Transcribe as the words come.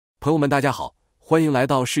朋友们大家好，欢迎来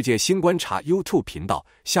到世界新观察 YouTube 频道，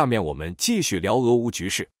下面我们继续聊俄乌局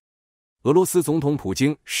势。俄罗斯总统普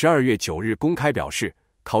京12月9日公开表示，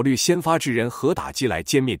考虑先发制人核打击来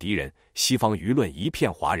歼灭敌人，西方舆论一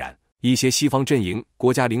片哗然，一些西方阵营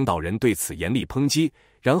国家领导人对此严厉抨击，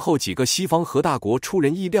然后几个西方核大国出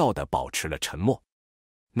人意料地保持了沉默。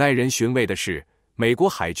耐人寻味的是，美国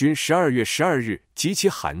海军12月12日极其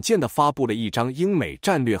罕见地发布了一张英美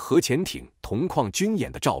战略核潜艇同框军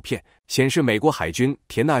演的照片，显示美国海军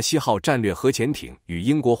田纳西号战略核潜艇与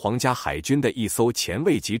英国皇家海军的一艘前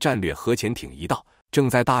卫级战略核潜艇一道，正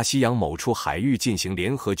在大西洋某处海域进行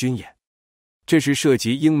联合军演。这是涉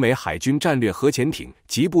及英美海军战略核潜艇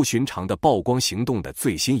极不寻常的曝光行动的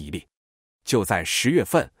最新一例。就在10月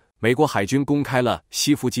份，美国海军公开了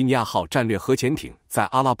西弗吉尼亚号战略核潜艇在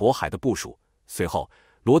阿拉伯海的部署。随后，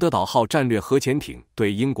罗德岛号战略核潜艇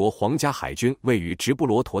对英国皇家海军位于直布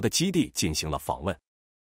罗陀的基地进行了访问。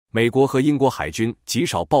美国和英国海军极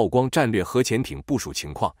少曝光战略核潜艇部署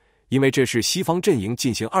情况，因为这是西方阵营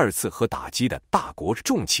进行2次核打击的大国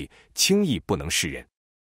重器，轻易不能示人。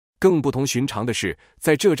更不同寻常的是，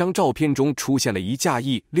在这张照片中出现了一架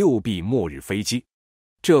E-6B末日飞机。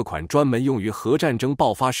这款专门用于核战争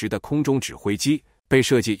爆发时的空中指挥机，被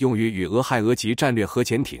设计用于与俄亥俄级战略核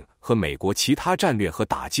潜艇和美国其他战略核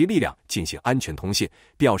打击力量进行安全通信，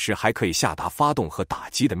必要时还可以下达发动和打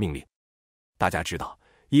击的命令。大家知道，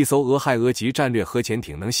一艘俄亥俄级战略核潜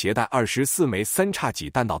艇能携带24枚3叉戟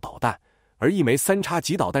弹道导弹，而一枚3叉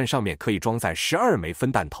戟导弹上面可以装载12枚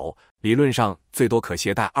分弹头，理论上最多可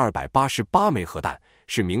携带288枚核弹，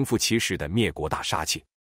是名副其实的灭国大杀器。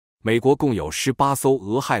美国共有18艘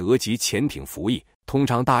俄亥俄级潜艇服役，通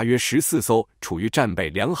常大约14艘处于战备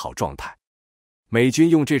良好状态。美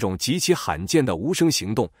军用这种极其罕见的无声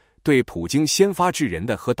行动，对普京先发制人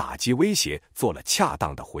的核打击威胁做了恰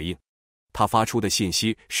当的回应。他发出的信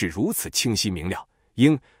息是如此清晰明了，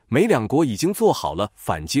英美两国已经做好了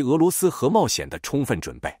反击俄罗斯核冒险的充分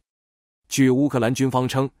准备。据乌克兰军方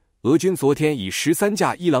称，俄军昨天以13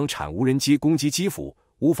架伊朗产无人机攻击基辅，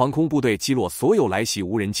乌防空部队击落所有来袭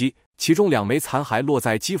无人机，其中2枚残骸落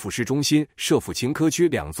在基辅市中心舍甫琴科区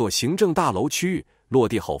2座行政大楼区域，落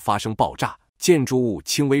地后发生爆炸，建筑物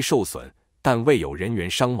轻微受损，但未有人员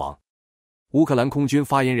伤亡。乌克兰空军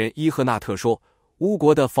发言人伊赫纳特说，乌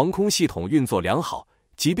国的防空系统运作良好，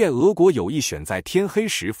即便俄国有意选在天黑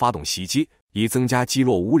时发动袭击，以增加击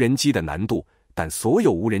落无人机的难度，但所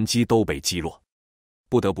有无人机都被击落。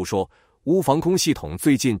不得不说，乌防空系统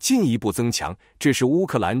最近进一步增强，这是乌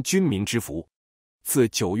克兰军民之福。自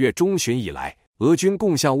9月中旬以来，俄军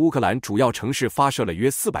共向乌克兰主要城市发射了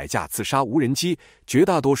约400架自杀无人机，绝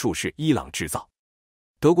大多数是伊朗制造。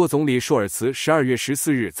德国总理舒尔茨12月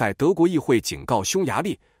14日在德国议会警告匈牙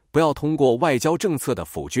利，不要通过外交政策的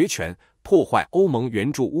否决权破坏欧盟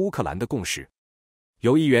援助乌克兰的共识。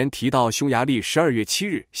有议员提到，匈牙利12月7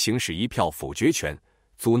日行使一票否决权，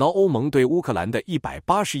阻挠欧盟对乌克兰的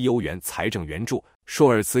180亿欧元财政援助。舒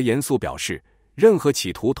尔茨严肃表示，任何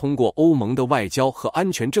企图通过欧盟的外交和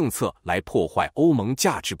安全政策来破坏欧盟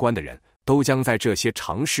价值观的人，都将在这些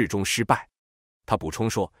尝试中失败。他补充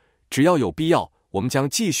说，只要有必要，我们将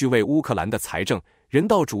继续为乌克兰的财政、人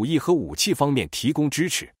道主义和武器方面提供支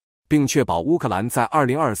持，并确保乌克兰在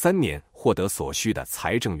2023年获得所需的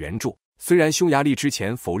财政援助。虽然匈牙利之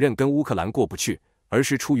前否认跟乌克兰过不去，而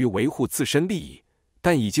是出于维护自身利益，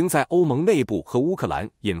但已经在欧盟内部和乌克兰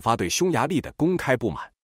引发对匈牙利的公开不满。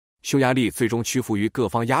匈牙利最终屈服于各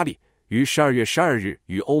方压力，于12月12日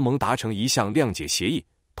与欧盟达成一项谅解协议，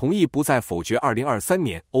同意不再否决2023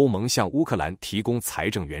年欧盟向乌克兰提供财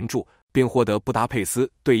政援助，并获得布达佩斯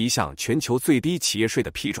对一项全球最低企业税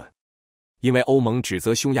的批准。因为欧盟指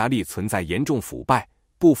责匈牙利存在严重腐败，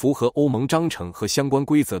不符合欧盟章程和相关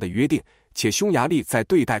规则的约定，且匈牙利在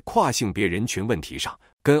对待跨性别人群问题上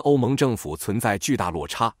跟欧盟政府存在巨大落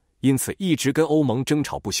差，因此一直跟欧盟争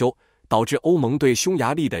吵不休，导致欧盟对匈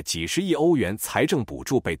牙利的几十亿欧元财政补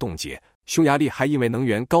助被冻结。匈牙利还因为能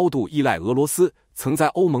源高度依赖俄罗斯，曾在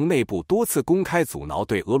欧盟内部多次公开阻挠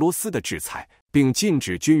对俄罗斯的制裁，并禁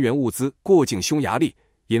止军援物资过境匈牙利，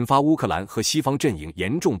引发乌克兰和西方阵营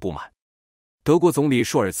严重不满。德国总理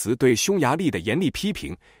舒尔茨对匈牙利的严厉批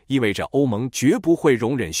评，意味着欧盟绝不会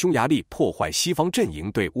容忍匈牙利破坏西方阵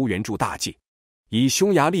营对乌援助大计。以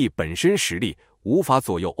匈牙利本身实力，无法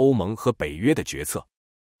左右欧盟和北约的决策。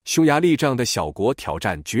匈牙利这样的小国挑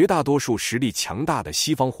战绝大多数实力强大的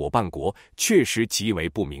西方伙伴国，确实极为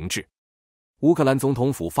不明智。乌克兰总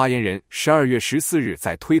统府发言人12月14日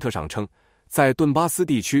在推特上称，在顿巴斯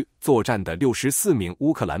地区作战的64名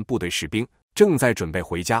乌克兰部队士兵正在准备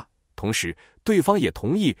回家，同时对方也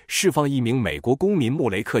同意释放一名美国公民穆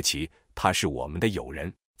雷克奇，他是我们的友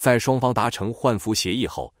人。在双方达成换俘协议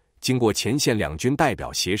后，经过前线两军代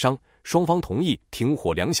表协商，双方同意停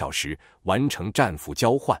火2小时，完成战俘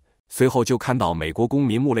交换。随后就看到美国公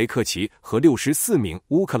民穆雷克奇和64名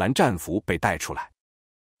乌克兰战俘被带出来。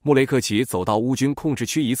穆雷克奇走到乌军控制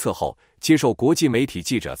区一侧后，接受国际媒体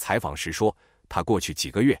记者采访时说，他过去几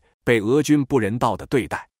个月被俄军不人道地对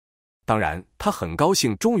待。当然，他很高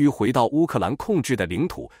兴终于回到乌克兰控制的领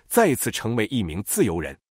土，再次成为一名自由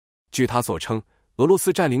人。据他所称，俄罗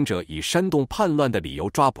斯占领者以煽动叛乱的理由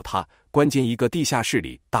抓捕他，关进一个地下室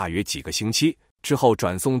里大约几个星期，之后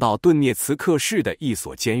转送到顿涅茨克市的一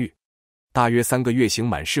所监狱。大约3个月刑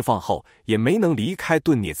满释放后，也没能离开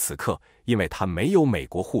顿涅茨克，因为他没有美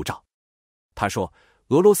国护照。他说，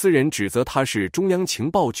俄罗斯人指责他是中央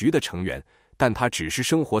情报局的成员，但他只是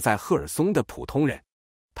生活在赫尔松的普通人。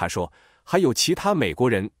他说，还有其他美国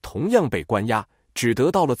人同样被关押，只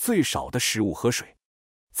得到了最少的食物和水。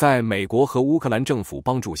在美国和乌克兰政府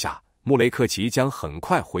帮助下，穆雷克奇将很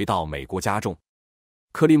快回到美国家中。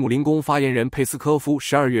克里姆林宫发言人佩斯科夫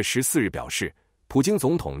12月14日表示，普京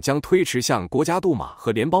总统将推迟向国家杜马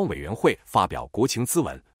和联邦委员会发表国情咨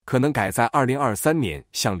文，可能改在2023年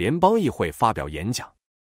向联邦议会发表演讲。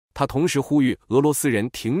他同时呼吁俄罗斯人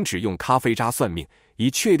停止用咖啡渣算命，以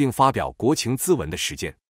确定发表国情咨文的时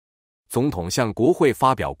间。总统向国会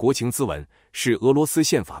发表国情咨文是俄罗斯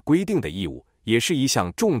宪法规定的义务，也是一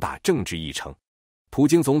项重大政治议程。普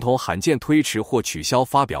京总统罕见推迟或取消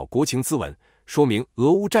发表国情咨文，说明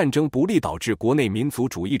俄乌战争不利导致国内民族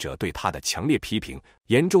主义者对他的强烈批评，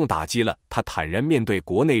严重打击了他坦然面对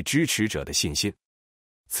国内支持者的信心。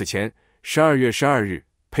此前12月12日，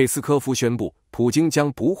佩斯科夫宣布，普京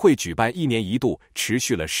将不会举办1年1度持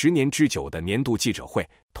续了10年之久的年度记者会，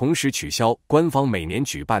同时取消官方每年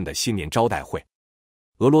举办的新年招待会。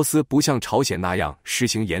俄罗斯不像朝鲜那样实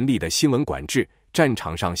行严厉的新闻管制，战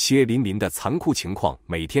场上血淋淋的残酷情况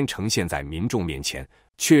每天呈现在民众面前，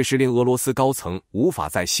确实令俄罗斯高层无法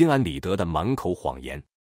再心安理得的满口谎言。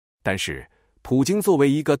但是，普京作为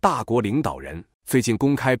一个大国领导人，最近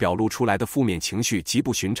公开表露出来的负面情绪极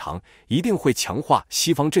不寻常，一定会强化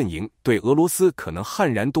西方阵营对俄罗斯可能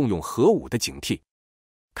悍然动用核武的警惕。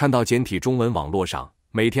看到简体中文网络上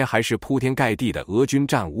每天还是铺天盖地的俄军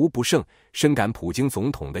战无不胜，深感普京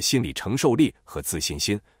总统的心理承受力和自信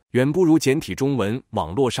心远不如简体中文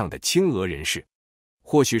网络上的亲俄人士。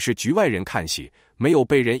或许是局外人看戏，没有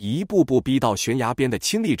被人一步步逼到悬崖边的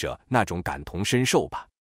亲历者那种感同身受吧。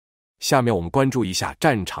下面我们关注一下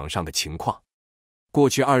战场上的情况。过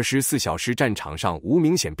去24小时战场上无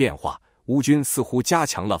明显变化，乌军似乎加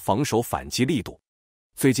强了防守反击力度。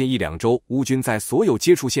最近1-2周，乌军在所有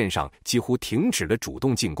接触线上几乎停止了主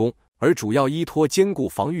动进攻，而主要依托坚固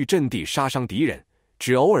防御阵地杀伤敌人，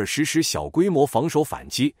只偶尔实施小规模防守反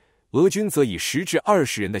击。俄军则以10至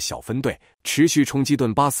20人的小分队持续冲击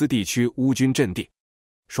顿巴斯地区乌军阵地。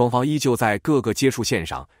双方依旧在各个接触线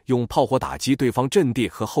上用炮火打击对方阵地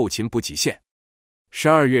和后勤补给线。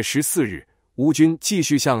12月14日，乌军继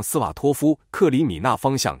续向斯瓦托夫、克里米纳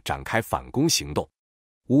方向展开反攻行动。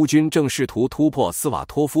乌军正试图突破斯瓦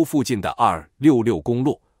托夫附近的266公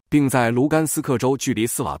路，并在卢甘斯克州距离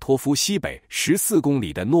斯瓦托夫西北14公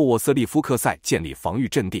里的诺沃瑟利夫克塞建立防御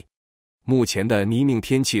阵地。目前的泥泞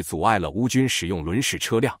天气阻碍了乌军使用轮式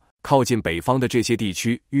车辆，靠近北方的这些地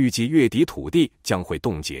区预计月底土地将会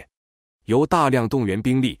冻结。由大量动员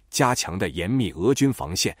兵力加强的严密俄军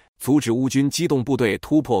防线，阻止乌军机动部队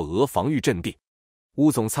突破俄防御阵地。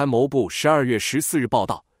乌总参谋部12月14日报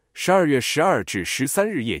道，12月12至13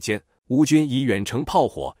日夜间，乌军以远程炮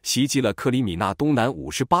火袭击了克里米纳东南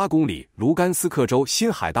58公里卢甘斯克州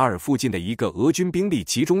新海达尔附近的一个俄军兵力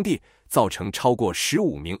集中地，造成超过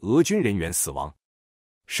15名俄军人员死亡。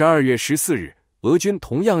12月14日，俄军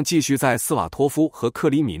同样继续在斯瓦托夫和克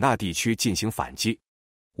里米纳地区进行反击。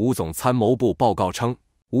乌总参谋部报告称，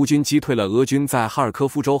乌军击退了俄军在哈尔科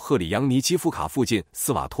夫州赫里扬尼基夫卡附近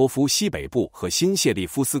斯瓦托夫西北部和新谢利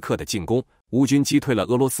夫斯克的进攻。乌军击退了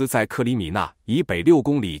俄罗斯在克里米纳以北6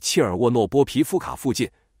公里切尔沃诺波皮夫卡附近、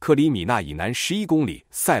克里米纳以南11公里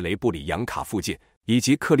塞雷布里扬卡附近，以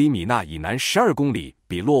及克里米纳以南12公里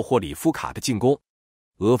比洛霍里夫卡的进攻。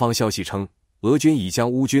俄方消息称，俄军已将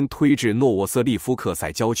乌军推至诺沃瑟利夫克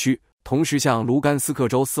塞郊区，同时向卢甘斯克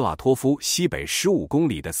州斯瓦托夫西北15公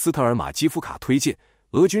里的斯特尔马基夫卡推进。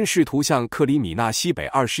俄军试图向克里米纳西北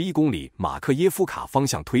21公里马克耶夫卡方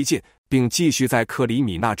向推进，并继续在克里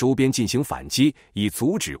米纳周边进行反击，以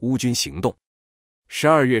阻止乌军行动。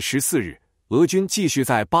12月14日，俄军继续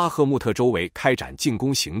在巴赫穆特周围开展进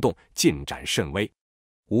攻行动，进展甚微。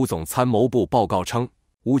乌总参谋部报告称，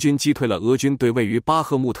乌军击退了俄军对位于巴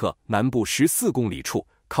赫穆特南部14公里处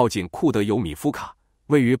靠近库德尤米夫卡、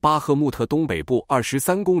位于巴赫穆特东北部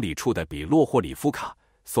23公里处的比洛霍里夫卡、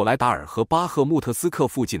索莱达尔和巴赫穆特斯克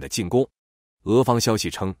附近的进攻。俄方消息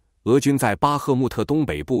称，俄军在巴赫穆特东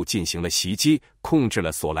北部进行了袭击，控制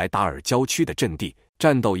了索莱达尔郊区的阵地，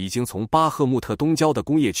战斗已经从巴赫穆特东郊的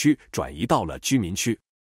工业区转移到了居民区。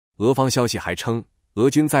俄方消息还称，俄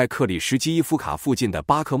军在克里什基伊夫卡附近的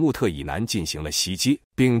巴克穆特以南进行了袭击，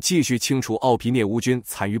并继续清除奥皮涅乌军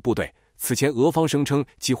残余部队。此前俄方声称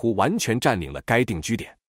几乎完全占领了该定居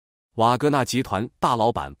点。瓦格纳集团大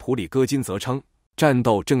老板普里戈金则称，战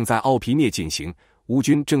斗正在奥皮涅进行，乌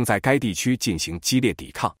军正在该地区进行激烈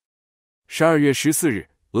抵抗。12月14日，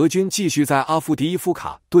俄军继续在阿夫迪伊夫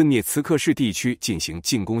卡、顿涅茨克市地区进行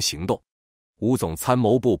进攻行动。乌总参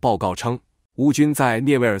谋部报告称，乌军在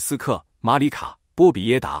涅韦尔斯克、马里卡、波比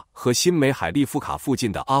耶达和新梅海利夫卡附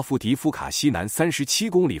近的阿夫迪夫卡西南37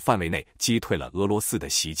公里范围内击退了俄罗斯的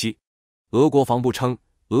袭击。俄国防部称，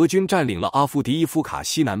俄军占领了阿夫迪伊夫卡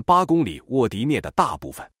西南8公里沃迪涅的大部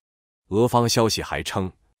分。俄方消息还称，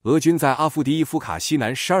俄军在阿夫迪伊夫卡西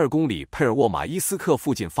南12公里佩尔沃马伊斯克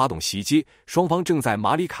附近发动袭击，双方正在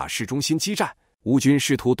马里卡市中心激战。乌军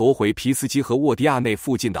试图夺回皮斯基和沃迪亚内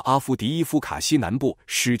附近的阿夫迪伊夫卡西南部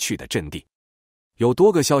失去的阵地。有多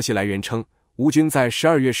个消息来源称，乌军在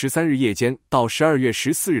12月13日夜间到12月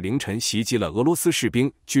14日凌晨袭击了俄罗斯士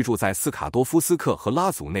兵居住在斯卡多夫斯克和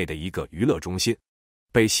拉祖内的一个娱乐中心。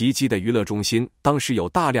被袭击的娱乐中心当时有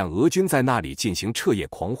大量俄军在那里进行彻夜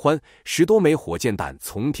狂欢，10多枚火箭弹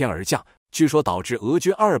从天而降，据说导致俄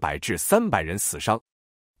军200至300人死伤，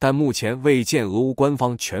但目前未见俄乌官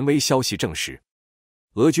方权威消息证实。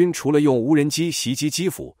俄军除了用无人机袭击基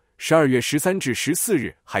辅，12月13至14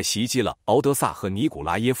日还袭击了敖德萨和尼古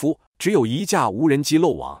拉耶夫，只有1架无人机漏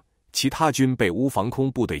网，其他均被乌防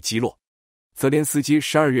空部队击落。泽连斯基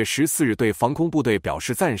12月14日对防空部队表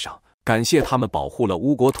示赞赏，感谢他们保护了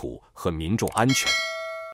乌国土和民众安全，